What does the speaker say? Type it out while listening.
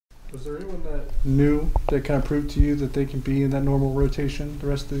Was there anyone that knew that kind of proved to you that they can be in that normal rotation the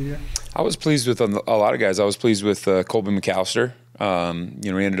rest of the year? I was pleased with a lot of guys. I was pleased with Colby McAllister. He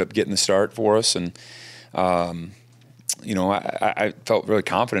ended up getting the start for us, and I felt really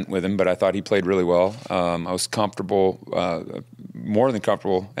confident with him, but I thought he played really well. I was comfortable, more than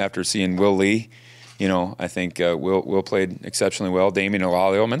comfortable, after seeing Will Lee. I think Will played exceptionally well. Damian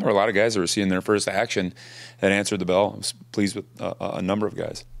Elalio. I mean, there were a lot of guys that were seeing their first action that answered the bell. I was pleased with a number of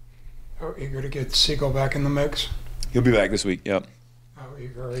guys. How eager to get Siegel back in the mix? He'll be back this week. Yep. How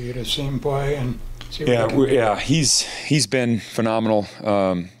eager are you to see him play and see what he's been phenomenal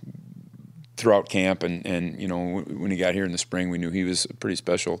throughout camp, and when he got here in the spring, we knew he was a pretty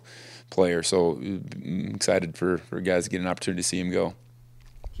special player. So I'm excited for guys to get an opportunity to see him go.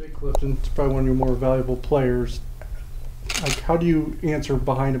 Jake Clifton's probably one of your more valuable players. Like, how do you answer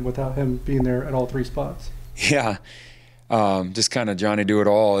behind him without him being there at all three spots? Yeah. Just kind of Johnny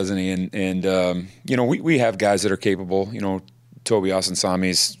do-it-all, isn't he? And we have guys that are capable. Toby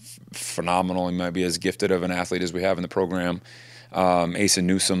Asansami's phenomenal. He might be as gifted of an athlete as we have in the program. Asa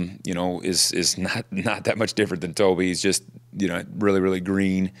Newsom, is not that much different than Toby. He's just, really, really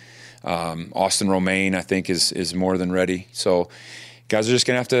green. Austin Romaine, I think, is more than ready. So guys are just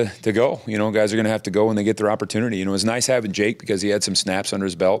going to have to go. Guys are going to have to go when they get their opportunity. It was nice having Jake because he had some snaps under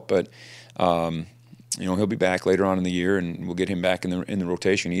his belt, but he'll be back later on in the year, and we'll get him back in the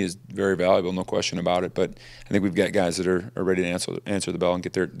rotation. He is very valuable, no question about it. But I think we've got guys that are ready to answer the bell and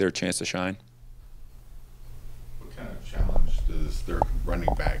get their chance to shine. What kind of challenge does their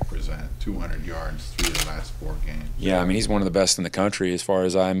running back present? 200 yards through the last 4 games. Yeah, he's one of the best in the country as far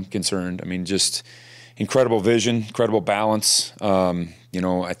as I'm concerned. Just incredible vision, incredible balance.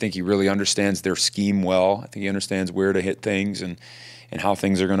 I think he really understands their scheme well. I think he understands where to hit things and how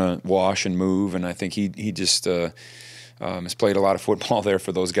things are going to wash and move. And I think he just has played a lot of football there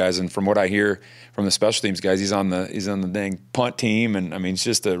for those guys. And from what I hear from the special teams guys, he's on the dang punt team. And he's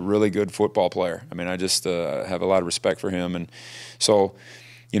just a really good football player. I just have a lot of respect for him. And so,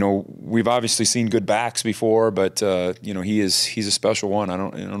 we've obviously seen good backs before, but he's a special one. I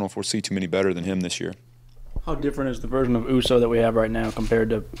don't know if we'll see too many better than him this year. How different is the version of Uso that we have right now compared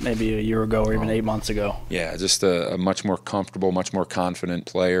to maybe a year ago or even 8 months ago? Yeah, just a much more comfortable, much more confident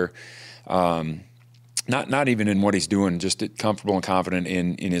player. Not even in what he's doing, just comfortable and confident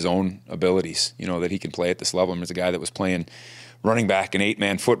in his own abilities, that he can play at this level. He's a guy that was playing running back in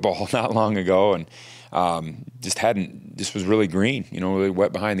 8-man football not long ago, and just was really green, really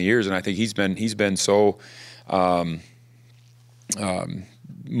wet behind the ears. And I think he's been so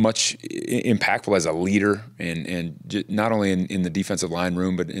much impactful as a leader, and not only in the defensive line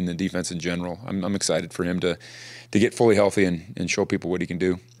room, but in the defense in general. I'm excited for him to get fully healthy and show people what he can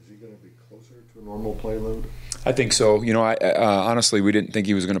do. Is he going to be closer to a normal play load? I think so. Honestly, we didn't think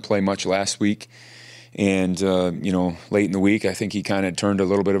he was going to play much last week. And, late in the week, I think he kind of turned a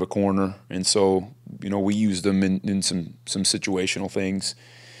little bit of a corner. And so, we used him in some situational things.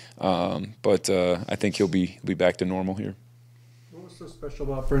 But I think he'll be back to normal here. What was so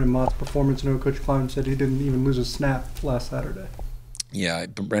special about Brendan Mott's performance? Coach Klein said he didn't even lose a snap last Saturday. Yeah,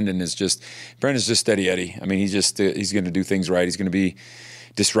 Brendan's just steady Eddie. He's going to do things right. He's going to be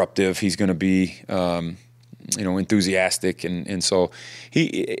disruptive. He's going to be enthusiastic, and so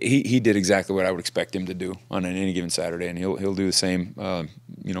he did exactly what I would expect him to do on any given Saturday, and he'll do the same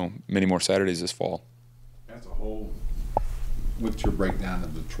many more Saturdays this fall. As a whole, what's your breakdown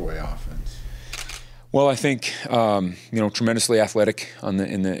of the Troy offense? Well, I think tremendously athletic in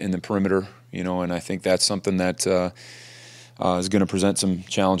the perimeter, and I think that's something that is going to present some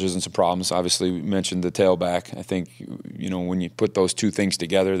challenges and some problems. Obviously, we mentioned the tailback. I think when you put those two things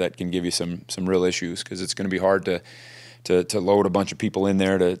together, that can give you some real issues, because it's going to be hard to load a bunch of people in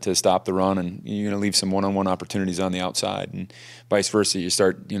there to stop the run, and you're going to leave some one-on-one opportunities on the outside, and vice versa. You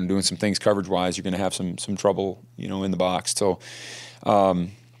start doing some things coverage-wise, you're going to have some trouble in the box. So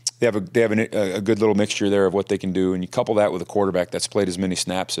they have a good little mixture there of what they can do, and you couple that with a quarterback that's played as many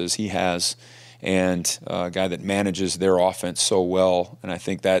snaps as he has, and a guy that manages their offense so well. And I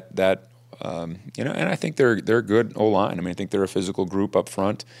think that and I think they're a good O-line. I think they're a physical group up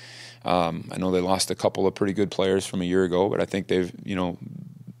front. I know they lost a couple of pretty good players from a year ago, but I think they've,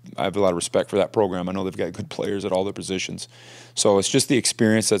 I have a lot of respect for that program. I know they've got good players at all their positions. So it's just the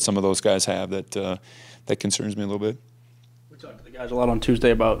experience that some of those guys have that concerns me a little bit. We talked to the guys a lot on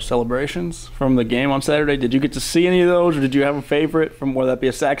Tuesday about celebrations from the game on Saturday. Did you get to see any of those, or did you have a favorite, from whether that be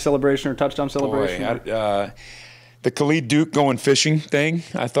a sack celebration or touchdown celebration? Boy, the Khalid Duke going fishing thing,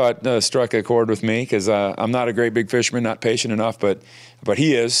 I thought struck a chord with me because I'm not a great big fisherman, not patient enough, but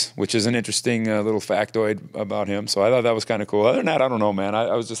he is, which is an interesting little factoid about him. So I thought that was kind of cool. Other than that, I don't know, man.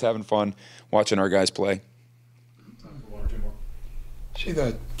 I was just having fun watching our guys play. See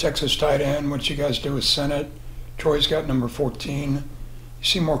the Texas tight end, what you guys do with Senate. Troy's got number 14. You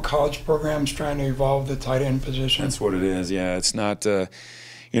see more college programs trying to evolve the tight end position? That's what it is. Yeah, it's not.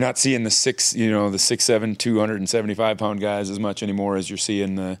 You're not seeing the 6'7", 275-pound guys as much anymore as you're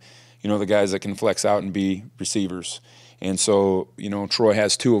seeing the guys that can flex out and be receivers. And so, Troy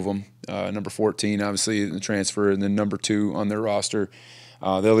has 2 of them. Number 14, obviously, the transfer, and then number 2 on their roster.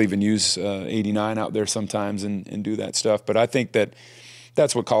 They'll even use 89 out there sometimes and do that stuff. But I think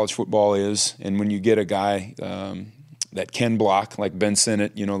that's what college football is. And when you get a guy that can block, like Ben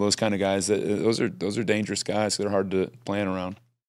Sinnott, those kind of guys, those are dangerous guys. They're hard to plan around.